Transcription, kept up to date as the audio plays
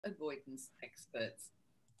avoidance experts.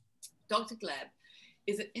 Dr. Gleb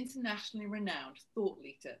is an internationally renowned thought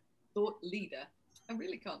leader. I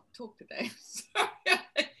really can't talk today. Sorry.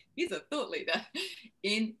 He's a thought leader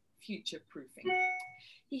in future proofing.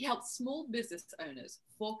 He helps small business owners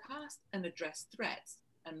forecast and address threats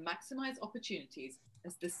and maximize opportunities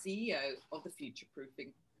as the CEO of the future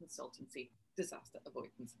proofing consultancy, Disaster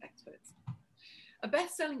Avoidance Experts. A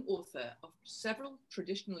best-selling author of several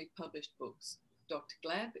traditionally published books, Dr.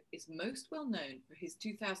 Gleb is most well known for his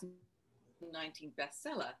 2019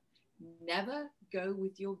 bestseller, Never Go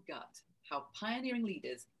With Your Gut: How Pioneering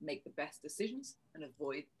Leaders Make the Best Decisions and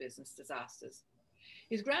Avoid Business Disasters.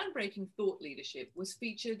 His groundbreaking thought leadership was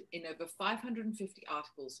featured in over 550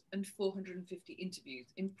 articles and 450 interviews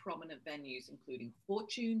in prominent venues, including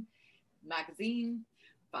Fortune, Magazine,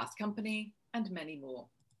 Fast Company, and many more.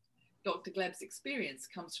 Dr. Gleb's experience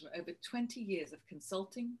comes from over 20 years of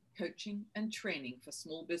consulting, coaching, and training for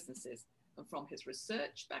small businesses, and from his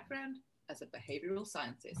research background as a behavioral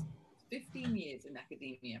scientist, 15 years in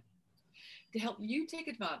academia. To help you take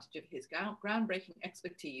advantage of his groundbreaking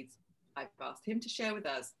expertise, I've asked him to share with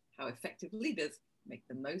us how effective leaders make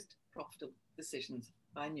the most profitable decisions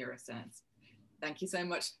by neuroscience. Thank you so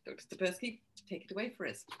much, Dr. Tsipursky. Take it away for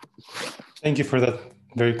us. Thank you for that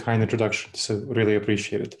very kind introduction. So really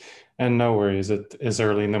appreciate it. And no worries, it is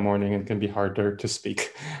early in the morning and can be harder to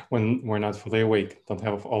speak when we're not fully awake, don't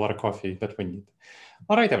have a lot of coffee that we need.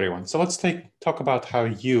 All right, everyone. So let's talk about how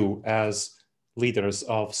you as leaders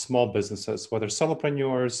of small businesses, whether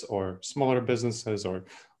solopreneurs or smaller businesses or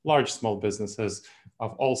large small businesses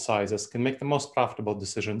of all sizes, can make the most profitable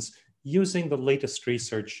decisions using the latest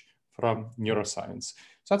research from neuroscience.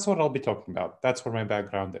 So that's what I'll be talking about. That's where my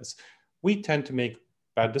background is. We tend to make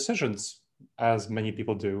bad decisions, as many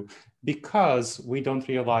people do, because we don't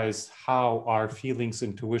realize how our feelings,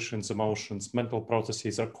 intuitions, emotions, mental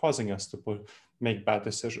processes are causing us to make bad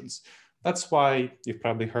decisions. That's why you've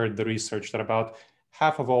probably heard the research that about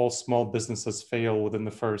half of all small businesses fail within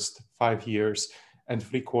the first 5 years and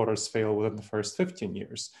 3/4 fail within the first 15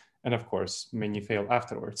 years. And of course, many fail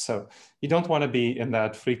afterwards. So you don't want to be in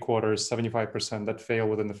that 3/4, 75% that fail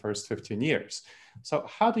within the first 15 years. So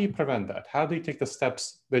how do you prevent that? How do you take the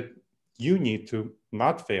steps that you need to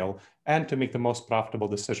not fail and to make the most profitable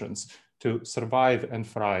decisions to survive and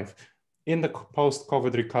thrive in the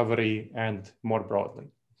post-COVID recovery and more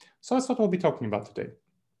broadly? So that's what we'll be talking about today.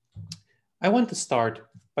 I want to start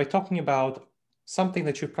by talking about something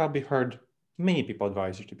that you've probably heard many people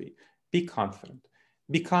advise you to be confident.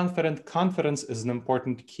 Be confident. Confidence is an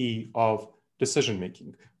important key of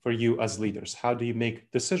decision-making for you as leaders. How do you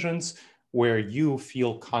make decisions where you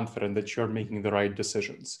feel confident that you're making the right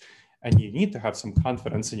decisions? And you need to have some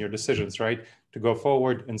confidence in your decisions, right? To go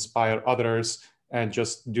forward, inspire others, and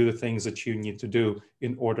just do the things that you need to do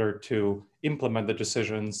in order to implement the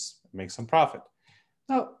decisions, make some profit.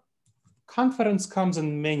 Now, confidence comes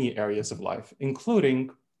in many areas of life,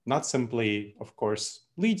 including not simply, of course,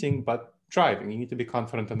 leading, but driving. You need to be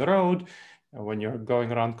confident on the road when you're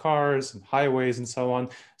going around cars and highways and so on.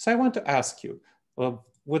 So I want to ask you,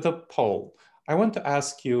 with a poll, I want to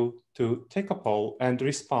ask you to take a poll and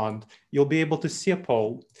respond. You'll be able to see a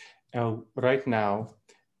poll right now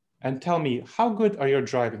and tell me, how good are your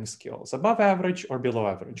driving skills? Above average or below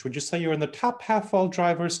average? Would you say you're in the top half of all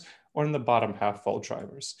drivers or in the bottom half of all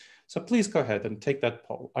drivers? So please go ahead and take that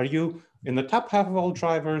poll. Are you in the top half of all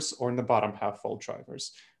drivers or in the bottom half of all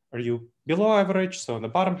drivers? Are you below average, so in the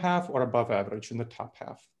bottom half, or above average in the top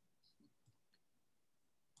half?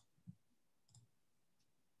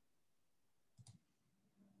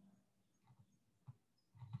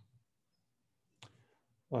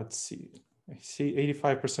 Let's see. I see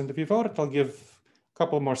 85% of you voted. I'll give a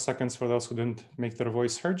couple more seconds for those who didn't make their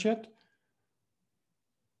voice heard yet.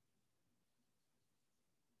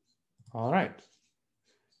 All right.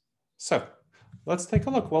 So let's take a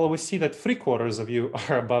look. Well, we see that 3/4 of you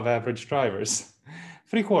are above average drivers.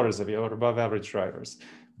 3/4 of you are above average drivers.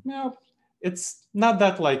 Now, it's not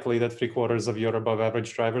that likely that 3/4 of you are above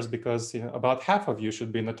average drivers because about half of you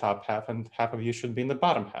should be in the top half and half of you should be in the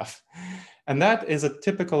bottom half. And that is a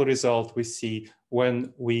typical result we see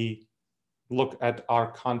when we look at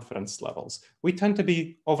our confidence levels. We tend to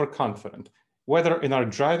be overconfident, whether in our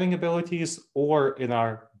driving abilities or in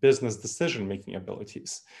our business decision-making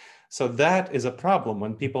abilities. So that is a problem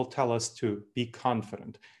when people tell us to be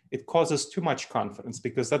confident. It causes too much confidence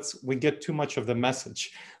because we get too much of the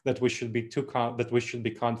message that we should be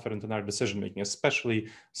confident in our decision-making, especially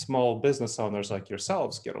small business owners like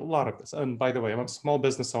yourselves get a lot of this. And by the way, I'm a small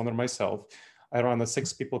business owner myself. I run a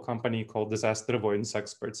 6-people company called Disaster Avoidance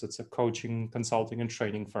Experts. It's a coaching, consulting, and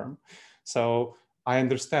training firm. So I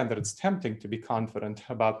understand that it's tempting to be confident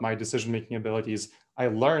about my decision-making abilities. I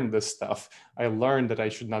learned this stuff. I learned that I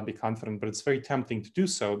should not be confident, but it's very tempting to do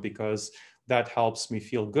so because that helps me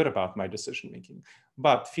feel good about my decision-making.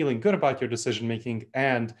 But feeling good about your decision-making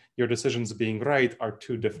and your decisions being right are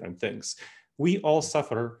two different things. We all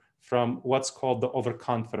suffer from what's called the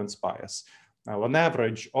overconfidence bias. Now, on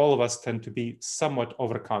average, all of us tend to be somewhat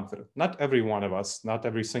overconfident. Not every one of us, not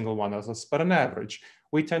every single one of us, but on average,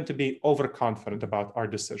 we tend to be overconfident about our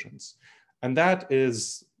decisions. And that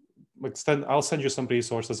is, I'll send you some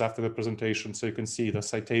resources after the presentation so you can see the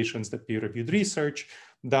citations, the peer-reviewed research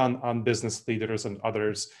done on business leaders and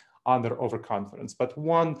others on their overconfidence. But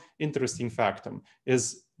one interesting factum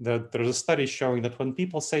is that there's a study showing that when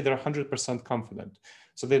people say they're 100% confident,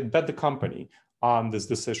 so they bet the company on this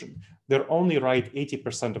decision, they're only right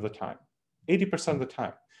 80% of the time. 80% of the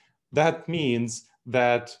time. That means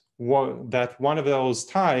that one of those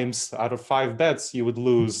times out of 5 bets, you would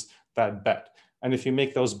lose that bet. And if you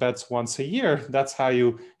make those bets once a year, that's how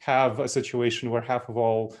you have a situation where half of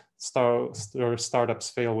all startups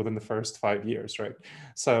fail within the first 5 years, right?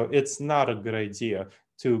 So it's not a good idea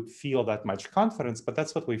to feel that much confidence, but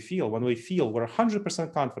that's what we feel. When we feel we're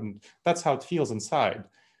 100% confident, that's how it feels inside.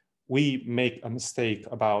 We make a mistake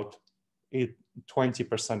about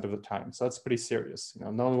 20% of the time. So that's pretty serious.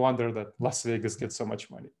 No wonder that Las Vegas gets so much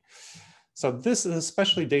money. So this is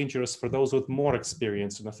especially dangerous for those with more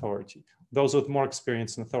experience in authority. Those with more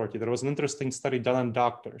experience in authority. There was an interesting study done on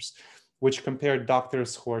doctors, which compared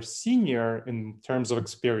doctors who are senior in terms of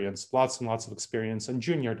experience, lots and lots of experience, and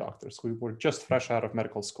junior doctors who were just fresh out of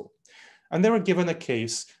medical school. And they were given a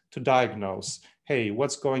case to diagnose, hey,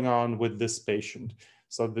 what's going on with this patient?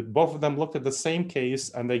 So both of them looked at the same case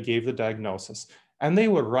and they gave the diagnosis. And they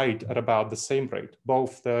were right at about the same rate,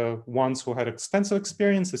 both the ones who had extensive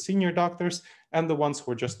experience, the senior doctors, and the ones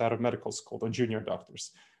who were just out of medical school, the junior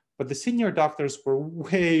doctors. But the senior doctors were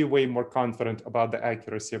way, way more confident about the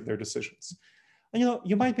accuracy of their decisions. And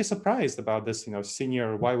you might be surprised about this,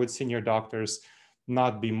 why would senior doctors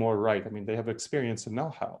not be more right? I mean, they have experience and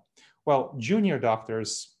know-how. Well, junior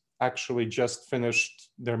doctors actually just finished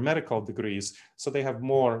their medical degrees, so they have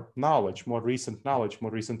more knowledge, more recent knowledge,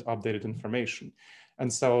 more recent updated information.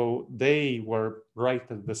 And so they were right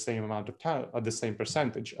at the same amount of time, at the same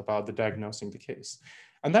percentage about the diagnosing the case.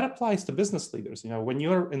 And that applies to business leaders. When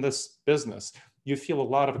you're in this business, you feel a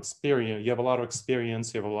lot of experience, you have a lot of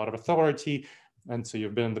experience, you have a lot of authority, and so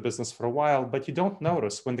you've been in the business for a while, but you don't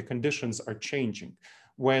notice when the conditions are changing,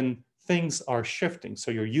 when things are shifting.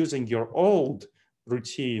 So you're using your old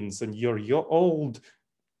routines and your old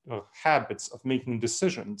habits of making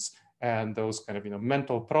decisions and those kind of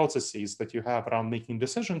mental processes that you have around making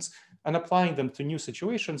decisions and applying them to new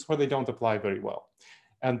situations where they don't apply very well.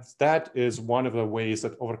 And that is one of the ways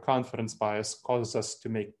that overconfidence bias causes us to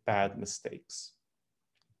make bad mistakes.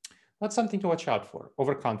 That's something to watch out for,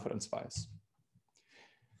 overconfidence bias.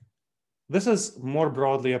 This is more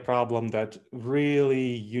broadly a problem that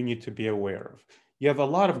really you need to be aware of. You have a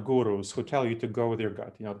lot of gurus who tell you to go with your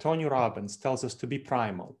gut. Tony Robbins tells us to be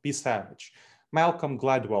primal, be savage. Malcolm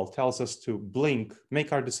Gladwell tells us to blink,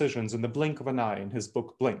 make our decisions in the blink of an eye in his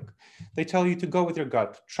book, Blink. They tell you to go with your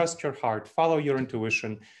gut, trust your heart, follow your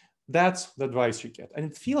intuition. That's the advice you get. And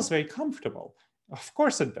it feels very comfortable. Of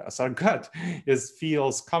course it does. Our gut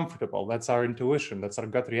feels comfortable. That's our intuition. That's our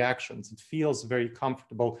gut reactions. It feels very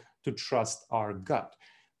comfortable to trust our gut.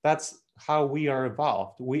 That's how we are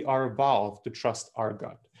evolved. We are evolved to trust our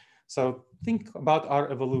gut. So think about our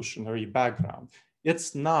evolutionary background.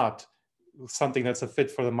 It's not something that's a fit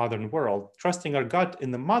for the modern world. Trusting our gut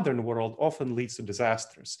in the modern world often leads to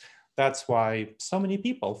disasters. That's why so many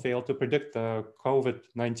people fail to predict the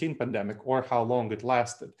COVID-19 pandemic or how long it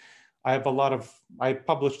lasted. I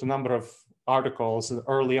published a number of articles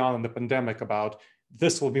early on in the pandemic about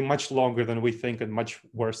this will be much longer than we think and much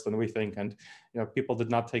worse than we think. And people did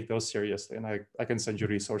not take those seriously. And I can send you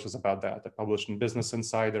resources about that. I published in Business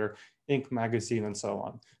Insider, Inc. magazine, and so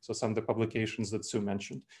on. So some of the publications that Sue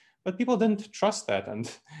mentioned. But people didn't trust that. And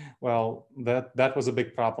well, that was a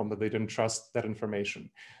big problem, that they didn't trust that information.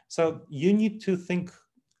 So you need to think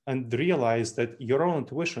and realize that your own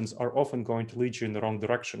intuitions are often going to lead you in the wrong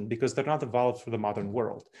direction because they're not evolved for the modern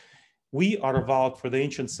world. We are evolved for the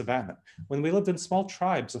ancient savannah, when we lived in small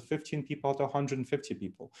tribes of 15 people to 150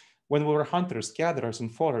 people. When we were hunters, gatherers,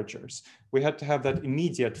 and foragers, we had to have that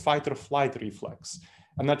immediate fight or flight reflex.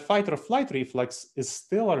 And that fight or flight reflex is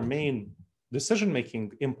still our main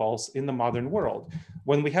decision-making impulse in the modern world.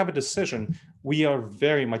 When we have a decision, we are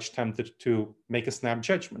very much tempted to make a snap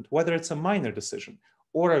judgment, whether it's a minor decision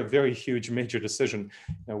or a very huge major decision.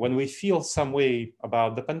 When we feel some way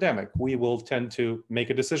about the pandemic, we will tend to make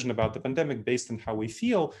a decision about the pandemic based on how we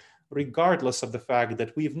feel, regardless of the fact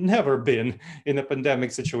that we've never been in a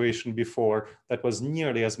pandemic situation before that was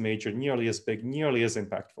nearly as major, nearly as big, nearly as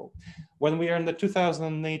impactful. When we are in the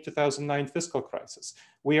 2008-2009 fiscal crisis,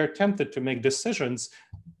 we are tempted to make decisions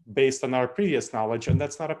based on our previous knowledge, and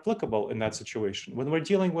that's not applicable in that situation. When we're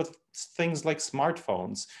dealing with things like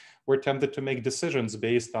smartphones, we're tempted to make decisions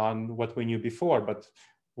based on what we knew before, but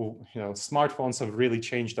smartphones have really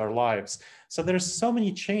changed our lives. So there's so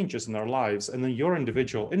many changes in our lives, and in your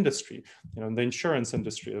individual industry, in the insurance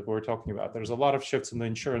industry that we're talking about, there's a lot of shifts in the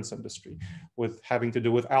insurance industry with having to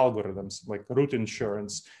do with algorithms like root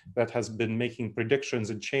insurance that has been making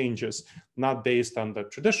predictions and changes, not based on the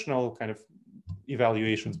traditional kind of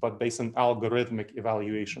evaluations, but based on algorithmic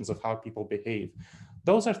evaluations of how people behave.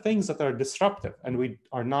 Those are things that are disruptive, and we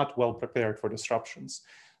are not well prepared for disruptions.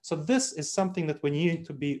 So this is something that we need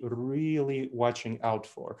to be really watching out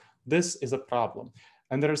for. This is a problem.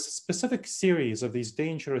 And there's a specific series of these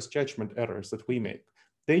dangerous judgment errors that we make.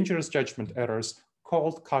 Dangerous judgment errors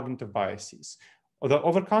called cognitive biases. The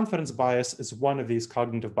overconfidence bias is one of these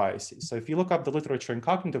cognitive biases. So if you look up the literature in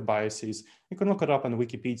cognitive biases, you can look it up on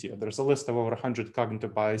Wikipedia. There's a list of over 100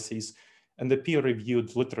 cognitive biases, and the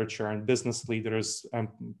peer-reviewed literature and business leaders,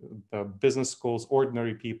 business schools,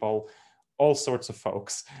 ordinary people, all sorts of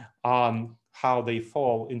folks on how they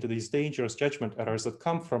fall into these dangerous judgment errors that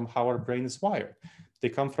come from how our brain is wired. They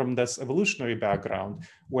come from this evolutionary background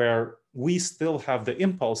where we still have the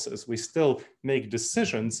impulses, we still make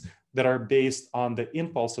decisions that are based on the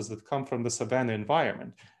impulses that come from the savanna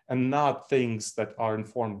environment and not things that are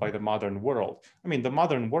informed by the modern world. I mean, the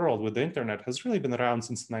modern world with the internet has really been around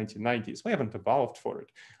since the 1990s. We haven't evolved for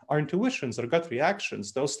it. Our intuitions, our gut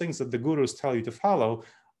reactions, those things that the gurus tell you to follow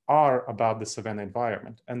are about the savanna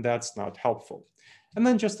environment, and that's not helpful. And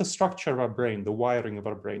then just the structure of our brain, the wiring of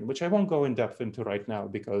our brain, which I won't go in depth into right now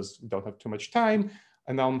because we don't have too much time,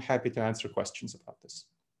 and I'm happy to answer questions about this.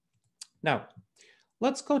 Now,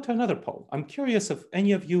 let's go to another poll. I'm curious if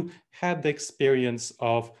any of you had the experience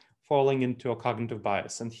of falling into a cognitive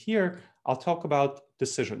bias. And here I'll talk about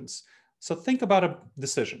decisions. So think about a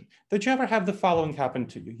decision. Did you ever have the following happen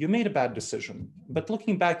to you? You made a bad decision, but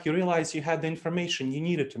looking back, you realize you had the information you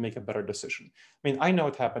needed to make a better decision. I mean, I know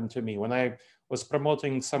it happened to me when I was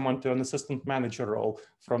promoting someone to an assistant manager role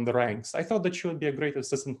from the ranks. I thought that she would be a great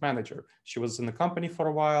assistant manager. She was in the company for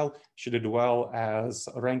a while. She did well as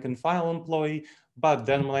a rank and file employee. But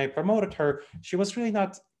then when I promoted her, she was really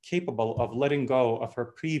not capable of letting go of her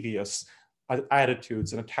previous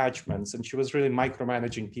attitudes and attachments, and she was really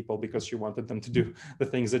micromanaging people because she wanted them to do the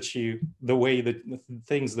things that the way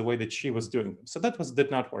that she was doing them. So that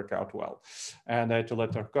did not work out well, and I had to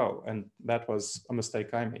let her go, and that was a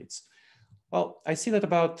mistake I made. Well, I see that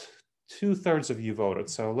about 2/3 of you voted,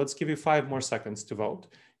 so let's give you 5 more seconds to vote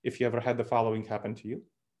if you ever had the following happen to you.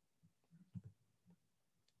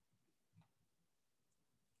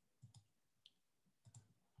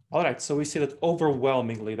 All right, so we see that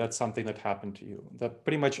overwhelmingly that's something that happened to you. That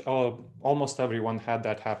pretty much almost everyone had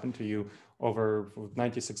that happen to you, over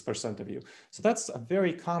 96% of you. So that's a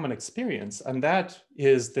very common experience. And that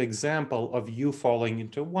is the example of you falling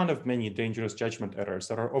into one of many dangerous judgment errors.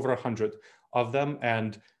 There are over 100 of them.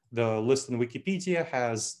 And the list in Wikipedia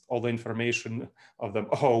has all the information of them.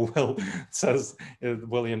 Oh, well,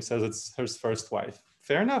 William says it's his first wife.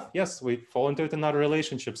 Fair enough. Yes, we fall into it in our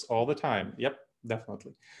relationships all the time. Yep.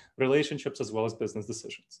 Definitely. Relationships as well as business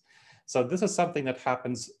decisions. So this is something that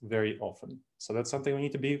happens very often. So that's something we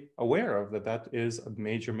need to be aware of, that is a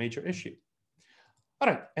major, major issue. All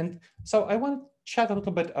right. And so I want to chat a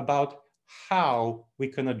little bit about how we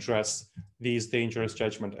can address these dangerous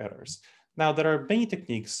judgment errors. Now, there are many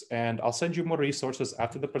techniques, and I'll send you more resources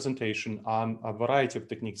after the presentation on a variety of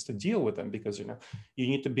techniques to deal with them, because you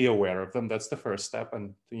need to be aware of them. That's the first step.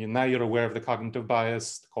 And now you're aware of the cognitive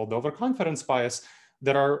bias called the overconfidence bias.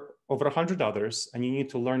 There are over 100 others, and you need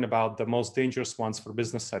to learn about the most dangerous ones for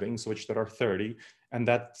business settings, which there are 30, and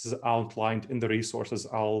that's outlined in the resources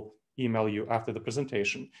I'll email you after the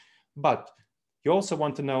presentation. But you also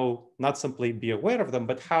want to know, not simply be aware of them,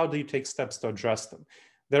 but how do you take steps to address them?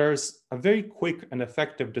 There's a very quick and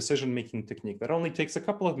effective decision-making technique that only takes a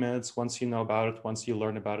couple of minutes once you know about it, once you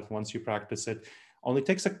learn about it, once you practice it. Only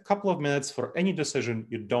takes a couple of minutes for any decision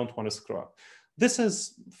you don't want to screw up. This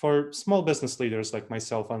is for small business leaders like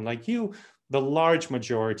myself and like you. The large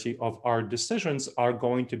majority of our decisions are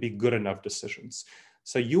going to be good enough decisions.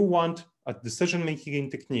 So you want a decision-making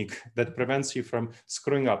technique that prevents you from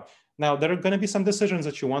screwing up. Now, there are going to be some decisions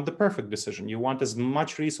that you want the perfect decision. You want as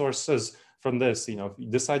much resources from this,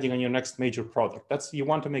 deciding on your next major product. You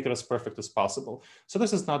want to make it as perfect as possible. So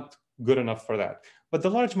this is not good enough for that. But the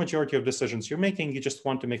large majority of decisions you're making, you just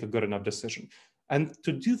want to make a good enough decision. And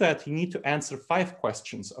to do that, you need to answer 5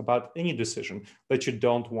 questions about any decision that you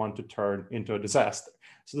don't want to turn into a disaster.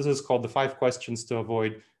 So this is called the 5 questions to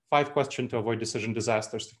avoid decision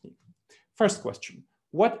disasters technique. First question,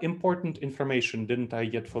 what important information didn't I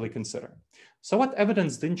yet fully consider? So what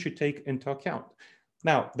evidence didn't you take into account?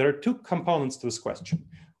 Now, there are 2 components to this question.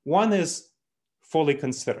 One is fully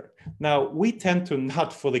consider. Now, we tend to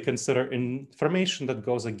not fully consider information that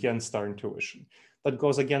goes against our intuition, that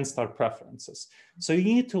goes against our preferences. So you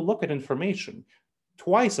need to look at information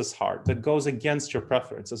twice as hard that goes against your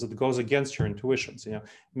preferences, that goes against your intuitions.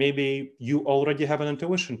 Maybe you already have an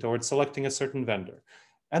intuition towards selecting a certain vendor,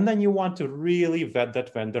 and then you want to really vet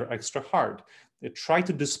that vendor extra hard. Try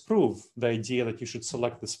to disprove the idea that you should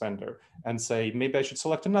select this vendor and say, maybe I should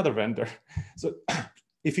select another vendor. So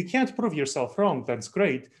if you can't prove yourself wrong, that's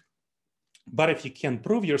great. But if you can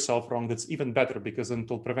prove yourself wrong, that's even better, because then it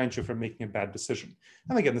will prevent you from making a bad decision.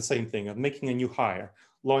 And again, the same thing of making a new hire,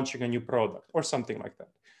 launching a new product, or something like that.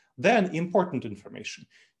 Then important information.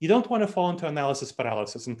 You don't want to fall into analysis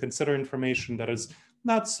paralysis and consider information that is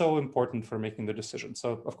not so important for making the decision.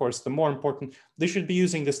 So of course, the more important, they should be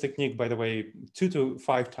using this technique, by the way, 2 to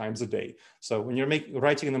 5 times a day. So when you're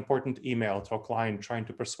writing an important email to a client, trying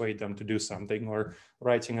to persuade them to do something, or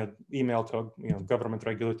writing an email to a government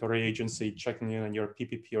regulatory agency, checking in on your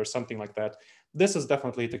PPP or something like that, this is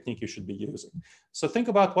definitely a technique you should be using. So think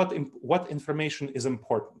about what information is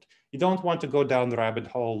important. You don't want to go down the rabbit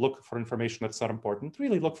hole, look for information that's not important.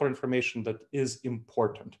 Really look for information that is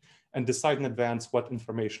important and decide in advance what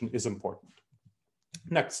information is important.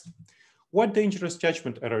 Next, what dangerous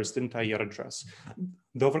judgment errors didn't I yet address?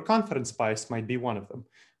 The overconfidence bias might be one of them.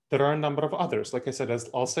 There are a number of others. Like I said,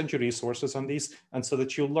 I'll send you resources on these, and so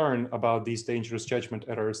that you learn about these dangerous judgment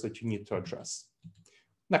errors that you need to address.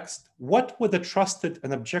 Next, what would a trusted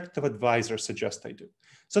and objective advisor suggest I do?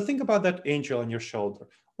 So think about that angel on your shoulder.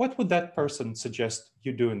 What would that person suggest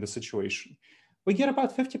you do in the situation? We get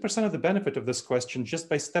about 50% of the benefit of this question just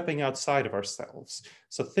by stepping outside of ourselves.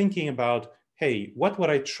 So thinking about, hey, what would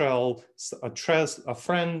I tell a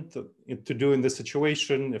friend to do in this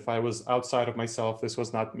situation if I was outside of myself, this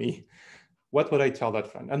was not me? What would I tell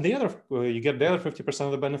that friend? And you get the other 50%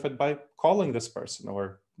 of the benefit by calling this person,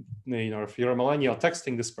 or if you're a millennial,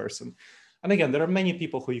 texting this person. And again, there are many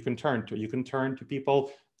people who you can turn to. You can turn to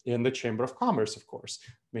people in the Chamber of Commerce, of course,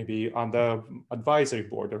 maybe on the advisory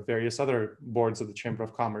board or various other boards of the Chamber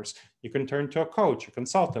of Commerce. You can turn to a coach, a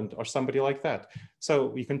consultant, or somebody like that.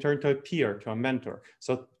 So you can turn to a peer, to a mentor.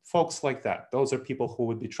 So folks like that, those are people who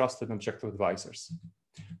would be trusted and objective advisors.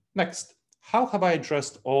 Next, how have I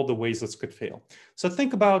addressed all the ways this could fail? So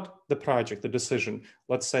think about the project, the decision.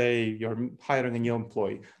 Let's say you're hiring a new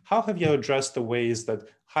employee. How have you addressed the ways that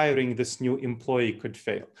hiring this new employee could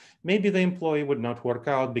fail? Maybe the employee would not work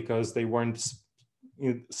out because they weren't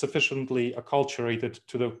sufficiently acculturated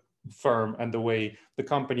to the firm and the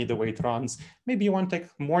company, the way it runs. Maybe you want to take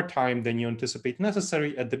more time than you anticipate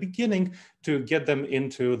necessary at the beginning to get them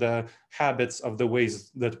into the habits of the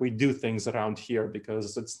ways that we do things around here,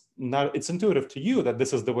 because it's intuitive to you that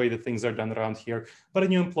this is the way that things are done around here, but a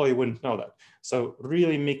new employee wouldn't know that. So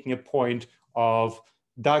really making a point of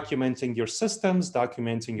documenting your systems,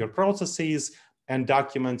 documenting your processes, and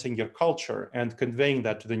documenting your culture, and conveying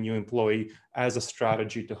that to the new employee as a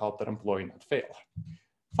strategy to help that employee not fail.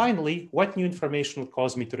 Finally, what new information would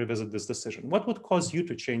cause me to revisit this decision? What would cause you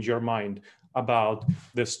to change your mind about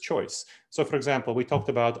this choice? So for example, we talked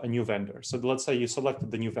about a new vendor. So let's say you selected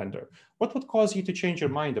the new vendor. What would cause you to change your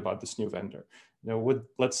mind about this new vendor?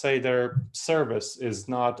 Let's say their service is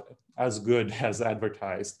not as good as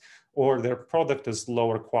advertised, or their product is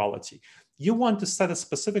lower quality. You want to set a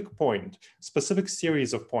specific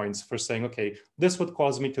series of points for saying, okay, this would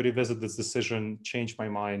cause me to revisit this decision, change my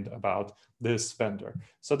mind about this vendor.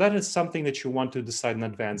 So that is something that you want to decide in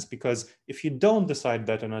advance, because if you don't decide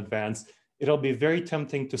that in advance, it'll be very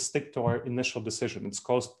tempting to stick to our initial decision. It's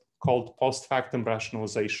called post-factum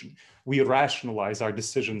rationalization. We rationalize our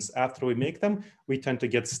decisions after we make them. We tend to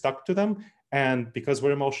get stuck to them. And because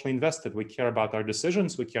we're emotionally invested, we care about our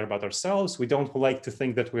decisions, we care about ourselves, we don't like to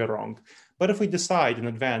think that we're wrong. But if we decide in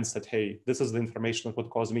advance that, hey, this is the information that would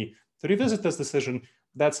cause me to revisit this decision,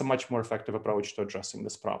 that's a much more effective approach to addressing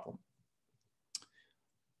this problem.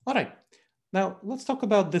 All right, now let's talk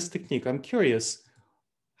about this technique. I'm curious,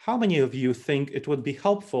 how many of you think it would be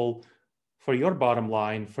helpful for your bottom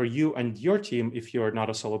line, for you and your team, if you're not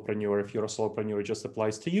a solopreneur, if you're a solopreneur, it just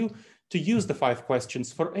applies to you, to use the 5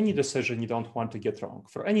 questions for any decision you don't want to get wrong,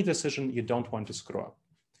 for any decision you don't want to screw up.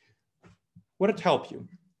 Would it help you?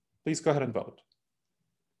 Please go ahead and vote.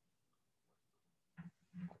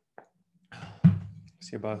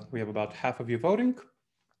 See, we have about half of you voting,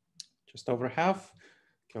 just over half.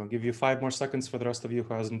 Okay, I'll give you 5 more seconds for the rest of you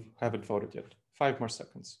who haven't voted yet. 5 more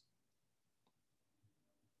seconds.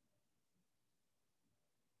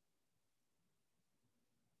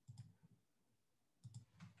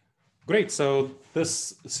 Great, so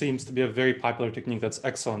this seems to be a very popular technique. That's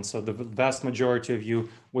excellent. So the vast majority of you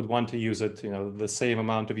would want to use it. The same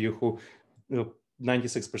amount of you who,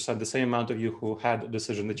 96%, the same amount of you who had a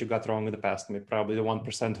decision that you got wrong in the past. I mean, probably the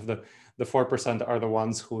 1% of the 4% are the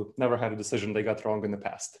ones who never had a decision they got wrong in the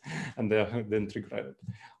past and they didn't regret it.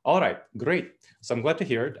 All right, great. So I'm glad to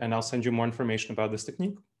hear it, and I'll send you more information about this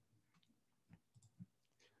technique.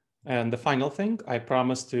 And the final thing, I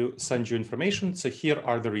promised to send you information. So here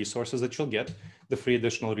are the resources that you'll get, the free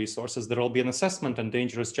additional resources. There will be an assessment on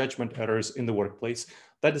dangerous judgment errors in the workplace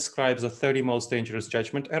that describes the 30 most dangerous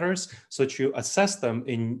judgment errors so that you assess them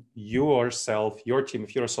in yourself, your team.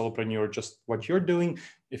 If you're a solopreneur, just what you're doing.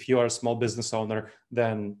 If you are a small business owner,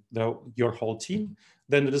 then your whole team.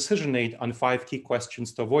 Then the decision aid on 5 key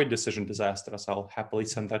questions to avoid decision disasters. I'll happily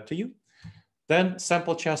send that to you. Then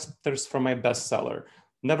sample chapters from my bestseller,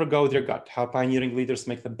 Never Go With Your Gut, How Pioneering Leaders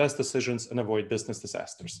Make the Best Decisions and Avoid Business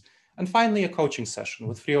Disasters. And finally, a coaching session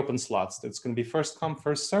with free open slots. That's going to be first come,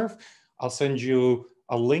 first serve. I'll send you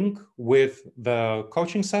a link with the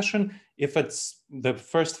coaching session. If it's the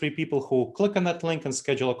first 3 people who click on that link and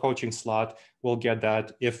schedule a coaching slot, will get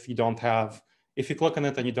that. If you click on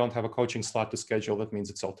it and you don't have a coaching slot to schedule, that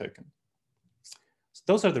means it's all taken. So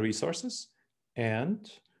those are the resources. And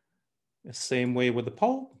the same way with the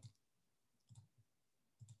poll.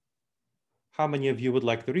 How many of you would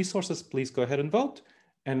like the resources? Please go ahead and vote.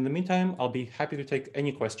 And in the meantime, I'll be happy to take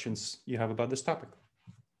any questions you have about this topic.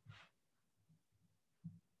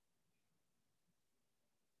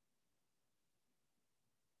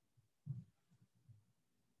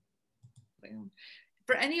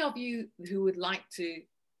 For any of you who would like to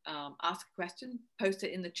ask a question, post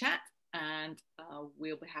it in the chat, and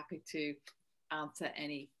we'll be happy to answer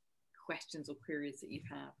any questions or queries that you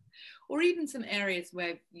have, or even some areas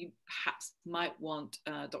where you perhaps might want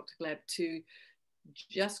Dr. Gleb to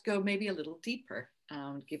just go maybe a little deeper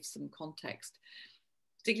and give some context,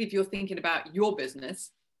 particularly if you're thinking about your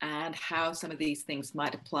business and how some of these things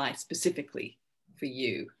might apply specifically for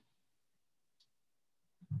you.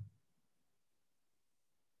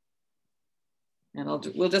 And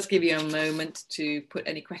we'll just give you a moment to put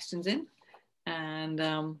any questions in, and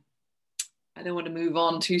I don't want to move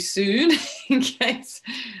on too soon in case.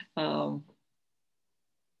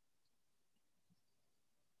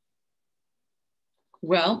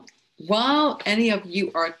 Well, while any of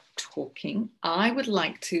you are talking, I would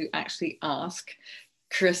like to actually ask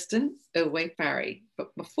Kristen Oway-Farry.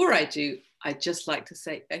 But before I do, I'd just like to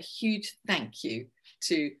say a huge thank you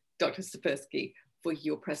to Dr. Tsipursky for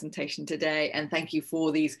your presentation today. And thank you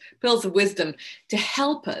for these pearls of wisdom to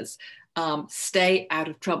help us stay out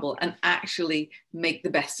of trouble and actually make the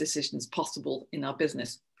best decisions possible in our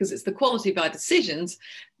business, because it's the quality of our decisions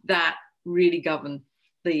that really govern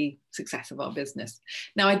the success of our business.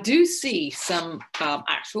 Now, I do see some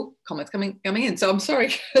actual comments coming in. So I'm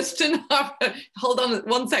sorry, Kristen, hold on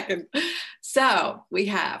 1 second. So we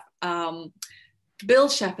have Bill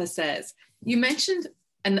Shepper says, you mentioned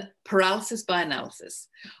paralysis by analysis.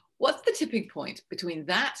 What's the tipping point between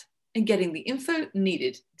that and getting the info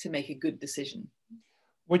needed to make a good decision?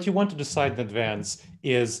 What you want to decide in advance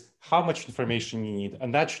is how much information you need,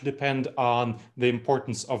 and that should depend on the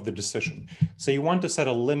importance of the decision. So you want to set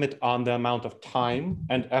a limit on the amount of time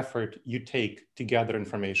and effort you take to gather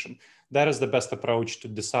information. That is the best approach to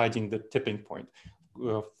deciding the tipping point.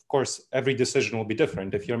 Of course, every decision will be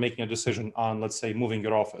different. If you're making a decision on, let's say, moving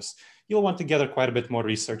your office, you'll want to gather quite a bit more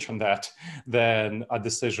research on that than a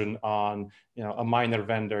decision on, a minor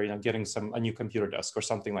vendor, getting a new computer desk or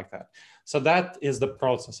something like that. So that is the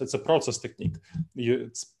process. It's a process technique.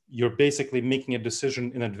 You're basically making a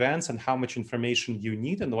decision in advance on how much information you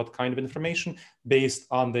need and what kind of information based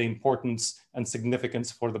on the importance and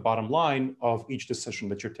significance for the bottom line of each decision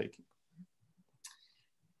that you're taking.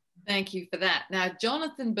 Thank you for that. Now,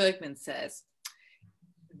 Jonathan Bergman says,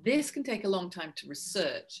 this can take a long time to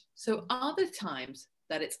research. So are there times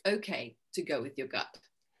that it's okay to go with your gut?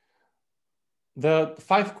 The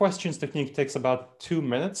 5 questions technique takes about 2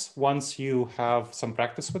 minutes once you have some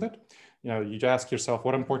practice with it. You ask yourself,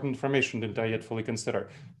 what important information didn't I yet fully consider?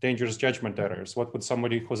 Dangerous judgment errors. What would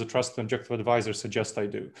somebody who's a trusted and objective advisor suggest I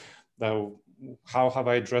do? How have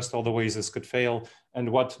I addressed all the ways this could fail?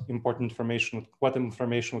 And what information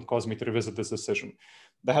would cause me to revisit this decision?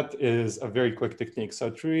 That is a very quick technique. So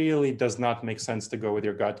it really does not make sense to go with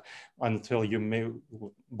your gut until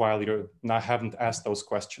while you haven't asked those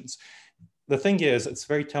questions. The thing is, it's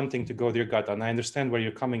very tempting to go with your gut, and I understand where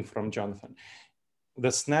you're coming from, Jonathan.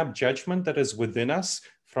 The snap judgment that is within us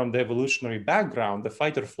from the evolutionary background, the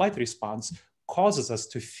fight or flight response, causes us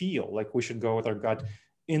to feel like we should go with our gut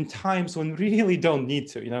in times when we really don't need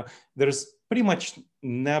to. There's pretty much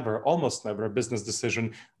almost never a business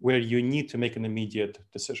decision where you need to make an immediate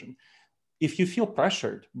decision. If you feel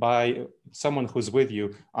pressured by someone who's with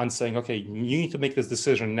you on saying, okay, you need to make this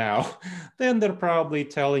decision now, then they're probably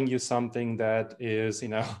telling you something that is,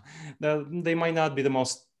 they might not be the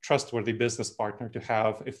most trustworthy business partner to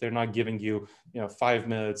have if they're not giving you, 5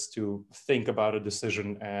 minutes to think about a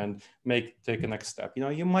decision and take a next step.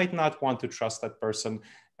 You might not want to trust that person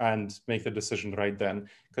and make the decision right then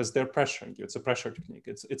because they're pressuring you. It's a pressure technique.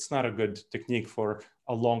 It's not a good technique for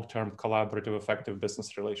a long-term collaborative, effective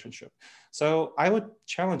business relationship. So I would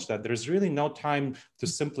challenge that. There's really no time to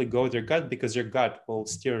simply go with your gut because your gut will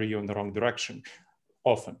steer you in the wrong direction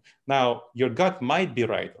often. Now, your gut might be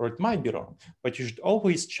right or it might be wrong, but you should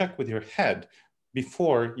always check with your head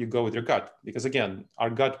before you go with your gut, because again, our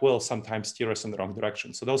gut will sometimes steer us in the wrong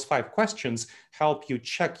direction. So those 5 questions help you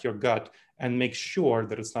check your gut and make sure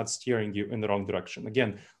that it's not steering you in the wrong direction.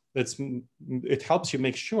 Again, it helps you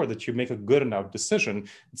make sure that you make a good enough decision.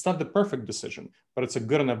 It's not the perfect decision, but it's a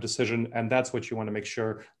good enough decision. And that's what you want to make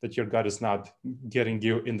sure that your gut is not getting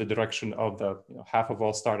you in the direction of the half of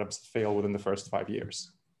all startups that fail within the first 5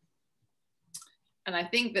 years. And I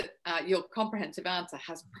think that your comprehensive answer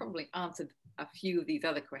has probably answered a few of these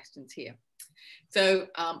other questions here. So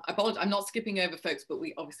I apologize, I'm not skipping over folks, but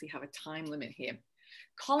we obviously have a time limit here.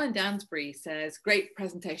 Colin Dansbury says, great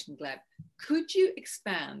presentation, Gleb. Could you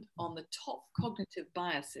expand on the top cognitive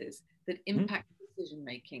biases that impact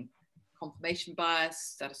decision-making? Confirmation bias,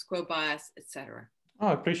 status quo bias, etc. Oh,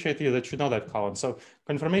 I appreciate that you know that, Colin. So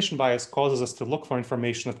confirmation bias causes us to look for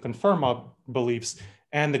information that confirm our beliefs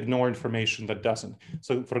and ignore information that doesn't.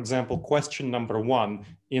 So for example, question number 1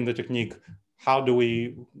 in the technique,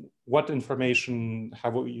 what information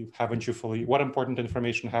what important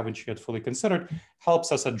information haven't you yet fully considered,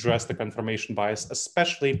 helps us address the confirmation bias,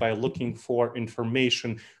 especially by looking for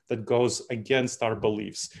information that goes against our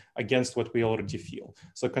beliefs, against what we already feel.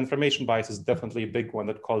 So confirmation bias is definitely a big one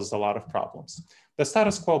that causes a lot of problems. The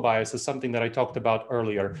status quo bias is something that I talked about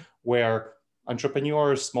earlier, where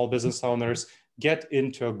entrepreneurs, small business owners get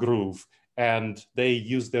into a groove and they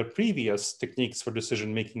use their previous techniques for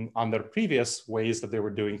decision making on their previous ways that they were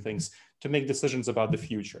doing things to make decisions about the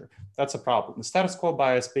future. That's a problem. The status quo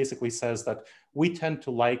bias basically says that we tend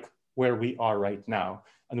to like where we are right now,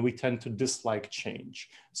 and we tend to dislike change.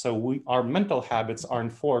 So our mental habits are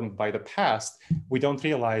informed by the past. We don't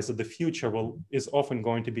realize that the future is often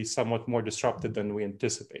going to be somewhat more disrupted than we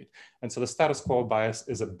anticipate. And so the status quo bias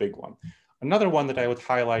is a big one. Another one that I would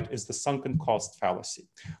highlight is the sunken cost fallacy.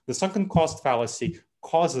 The sunken cost fallacy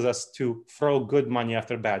causes us to throw good money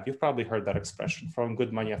after bad. You've probably heard that expression, throwing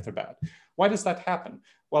good money after bad. Why does that happen?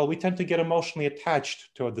 Well, we tend to get emotionally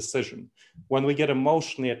attached to a decision. When we get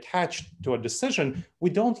emotionally attached to a decision, we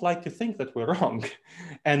don't like to think that we're wrong.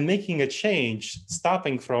 And making a change,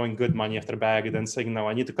 stopping throwing good money after bad and then saying, no,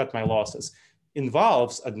 I need to cut my losses,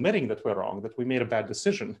 involves admitting that we're wrong, that we made a bad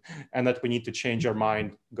decision, and that we need to change our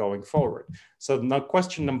mind going forward. So now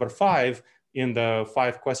question number 5 in the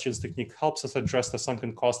 5 questions technique helps us address the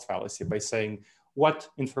sunken cost fallacy by saying, what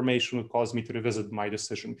information would cause me to revisit my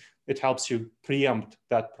decision? It helps you preempt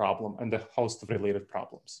that problem and the host of related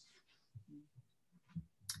problems.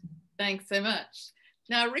 Thanks so much.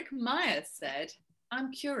 Now, Rick Myers said,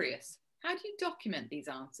 I'm curious, how do you document these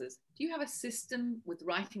answers? Do you have a system with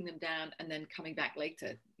writing them down and then coming back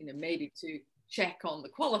later, maybe to check on the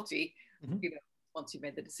quality, once you've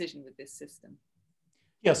made the decision with this system?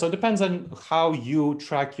 Yeah, so it depends on how you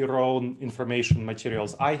track your own information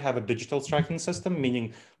materials. I have a digital tracking system,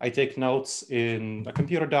 meaning I take notes in a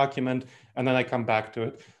computer document and then I come back to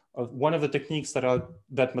it. One of the techniques that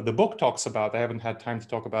the book talks about, I haven't had time to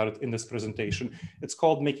talk about it in this presentation, it's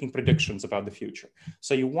called making predictions about the future.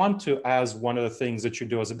 So you want to, as one of the things that you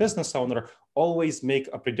do as a business owner, always make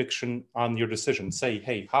a prediction on your decision. Say,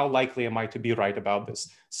 hey, how likely am I to be right about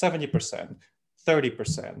this? 70%,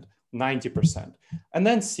 30%, 90%. And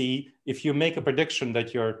then see if you make a prediction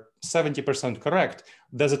that you're 70% correct,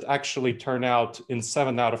 does it actually turn out in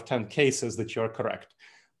 7 out of 10 cases that you're correct?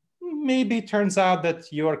 maybe it turns out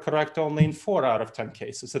that you are correct only in 4 out of 10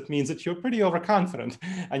 cases. It means that you're pretty overconfident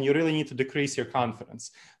and you really need to decrease your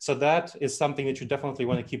confidence. So that is something that you definitely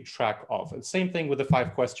want to keep track of. And same thing with the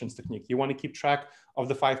 5 questions technique. You want to keep track of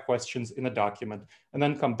the 5 questions in a document and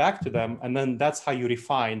then come back to them. And then that's how you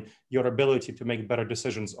refine your ability to make better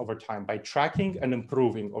decisions over time, by tracking and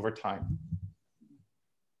improving over time.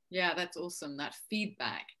 Yeah, that's awesome. That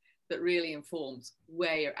feedback that really informs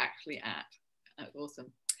where you're actually at. That's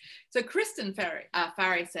awesome. So Kristen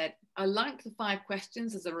Farry said, I like the 5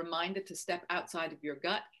 questions as a reminder to step outside of your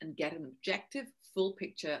gut and get an objective, full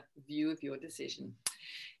picture view of your decision.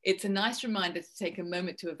 It's a nice reminder to take a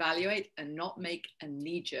moment to evaluate and not make a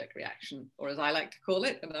knee-jerk reaction, or as I like to call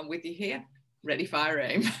it, and I'm with you here, ready, fire,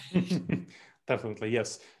 aim. Definitely,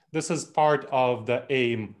 yes. This is part of the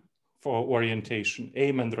aim for orientation,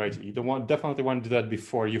 aim and ready. You definitely want to do that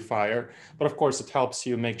before you fire. But of course, it helps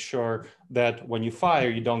you make sure that when you fire,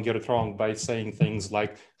 you don't get it wrong by saying things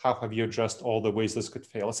like, how have you addressed all the ways this could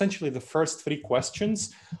fail? Essentially, the first 3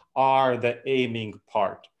 questions are the aiming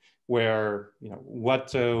part, where,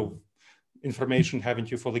 what information haven't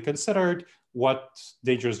you fully considered? What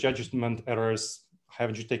dangerous judgment errors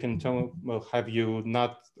haven't you taken into, have you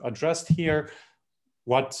not addressed here?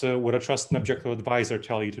 What would a trusted and objective advisor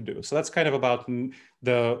tell you to do? So that's kind of about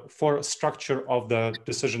the structure of the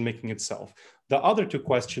decision-making itself. The other 2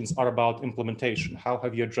 questions are about implementation. How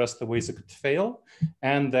have you addressed the ways it could fail?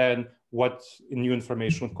 And then what new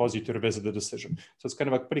information would cause you to revisit the decision? So it's kind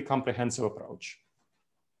of a pretty comprehensive approach.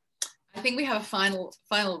 I think we have a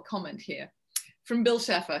final comment here from Bill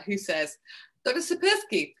Sheffer, who says, Dr.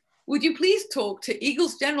 Tsipursky, would you please talk to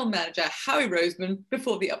Eagles general manager Howie Roseman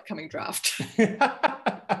before the upcoming draft?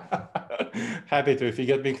 Happy to, if you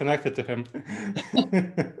get me connected to him.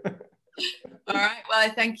 All right, well, I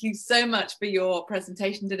thank you so much for your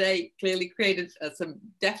presentation today. Clearly created some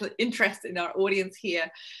definite interest in our audience here,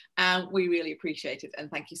 and we really appreciate it.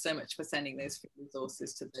 And thank you so much for sending those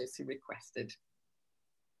resources to those who requested.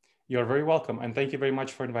 You're very welcome, and thank you very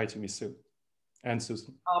much for inviting me, Sue and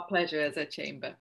Susan. Our pleasure as a chamber.